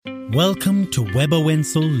Welcome to Webber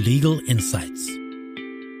Wentzel Legal Insights.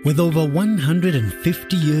 With over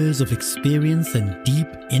 150 years of experience and deep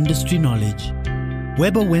industry knowledge,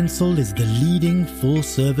 Webber Wentzel is the leading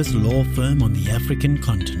full-service law firm on the African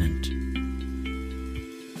continent.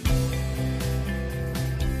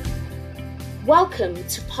 Welcome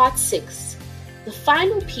to Part 6, the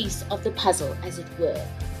final piece of the puzzle, as it were.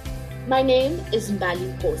 My name is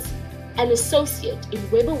Mbali Nkosi, an associate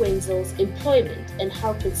in Webber Wentzel's Employment and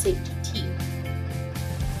Health and Safety team.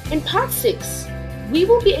 In Part 6, we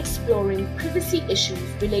will be exploring privacy issues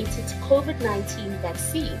related to COVID-19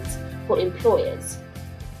 vaccines for employers.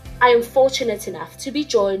 I am fortunate enough to be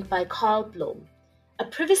joined by Karl Blom, a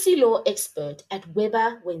privacy law expert at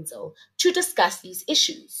Webber Wentzel, to discuss these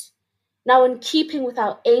issues. Now, in keeping with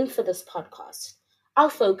our aim for this podcast, our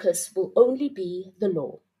focus will only be the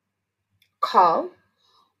law. Karl,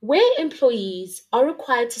 where employees are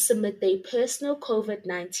required to submit their personal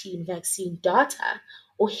COVID-19 vaccine data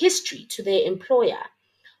or history to their employer,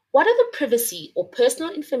 what are the privacy or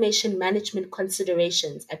personal information management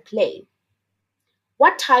considerations at play?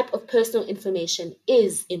 What type of personal information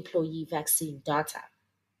is employee vaccine data?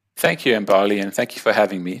 Thank you, Mbali, and thank you for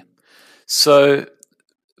having me. So,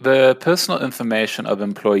 the personal information of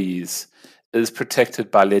employees is protected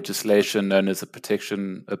by legislation known as the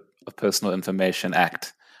Protection of Personal Information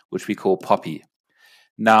Act, which we call POPI.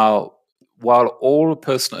 Now, while all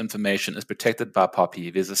personal information is protected by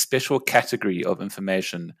POPI, there's a special category of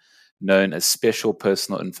information known as special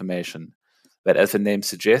personal information that, as the name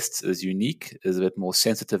suggests, is unique, is a bit more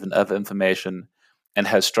sensitive than other information, and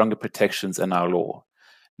has stronger protections in our law.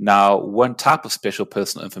 Now, one type of special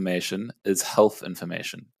personal information is health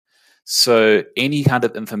information. So any kind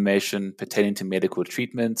of information pertaining to medical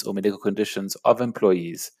treatment or medical conditions of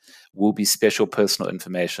employees will be special personal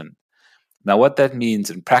information. Now, what that means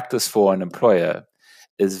in practice for an employer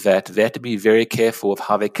is that they have to be very careful of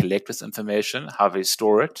how they collect this information, how they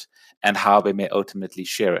store it, and how they may ultimately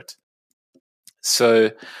share it. So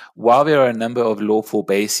while there are a number of lawful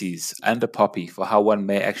bases under POPI for how one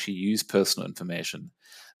may actually use personal information,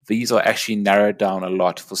 these are actually narrowed down a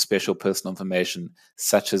lot for special personal information,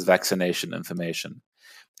 such as vaccination information.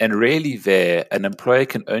 And really there, an employer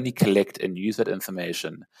can only collect and use that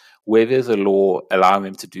information where there's a law allowing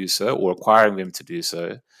them to do so or requiring them to do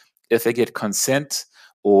so, if they get consent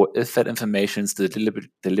or if that information is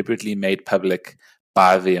deliberately made public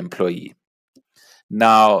by the employee.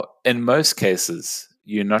 Now, in most cases,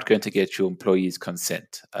 you're not going to get your employee's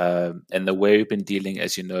consent. And the way we've been dealing,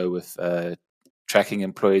 as you know, with tracking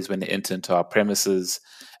employees when they enter into our premises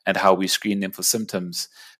and how we screen them for symptoms,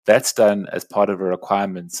 that's done as part of the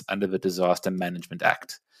requirements under the Disaster Management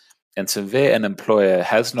Act. And so there, an employer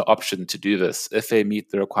has no option to do this. If they meet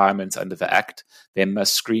the requirements under the Act, they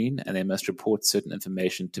must screen and they must report certain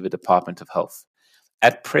information to the Department of Health.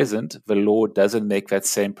 At present, the law doesn't make that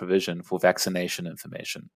same provision for vaccination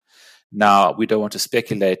information. Now, we don't want to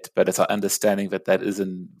speculate, but it's our understanding that that is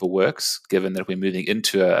in the works, given that we're moving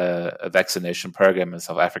into a vaccination program in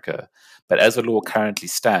South Africa. But as the law currently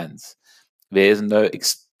stands, there is no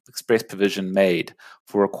express provision made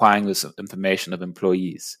for requiring this information of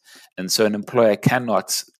employees. And so an employer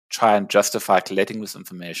cannot try and justify collecting this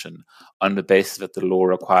information on the basis that the law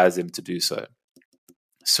requires them to do so.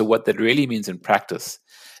 So what that really means in practice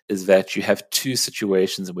is that you have two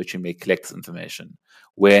situations in which you may collect this information,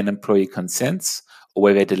 where an employee consents or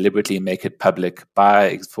where they deliberately make it public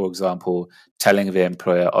by, for example, telling their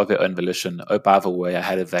employer of their own volition, oh, by the way, I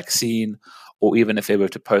had a vaccine, or even if they were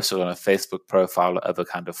to post it on a Facebook profile or other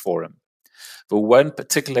kind of forum. The one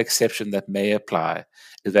particular exception that may apply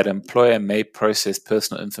is that an employer may process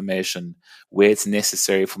personal information where it's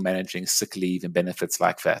necessary for managing sick leave and benefits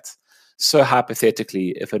like that. So hypothetically,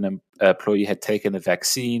 if an employee had taken a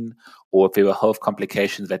vaccine or if there were health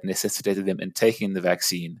complications that necessitated them in taking the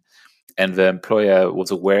vaccine and the employer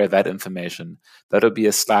was aware of that information, that would be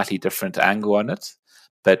a slightly different angle on it.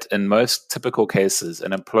 But in most typical cases,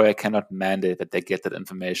 an employer cannot mandate that they get that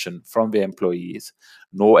information from their employees,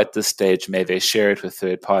 nor at this stage may they share it with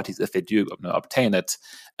third parties if they do obtain it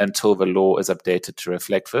until the law is updated to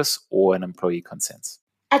reflect this or an employee consents.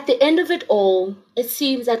 At the end of it all, it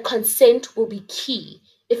seems that consent will be key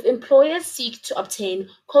if employers seek to obtain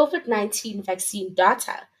COVID-19 vaccine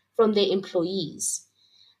data from their employees.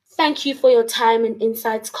 Thank you for your time and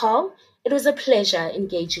insights, Karl. It was a pleasure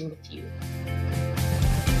engaging with you.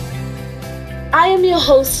 I am your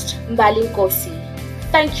host, Mbali Nkosi.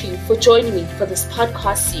 Thank you for joining me for this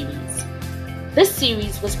podcast series. This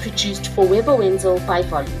series was produced for Webber Wentzel by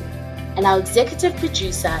Volume, and our executive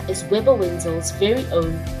producer is Webber Wentzel's very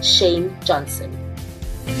own Shane Johnson.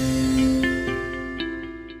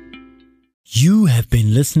 You have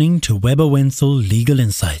been listening to Webber Wentzel Legal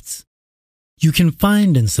Insights. You can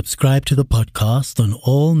find and subscribe to the podcast on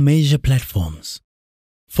all major platforms.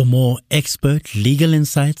 For more expert legal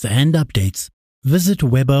insights and updates, visit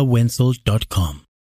webberwentzel.com.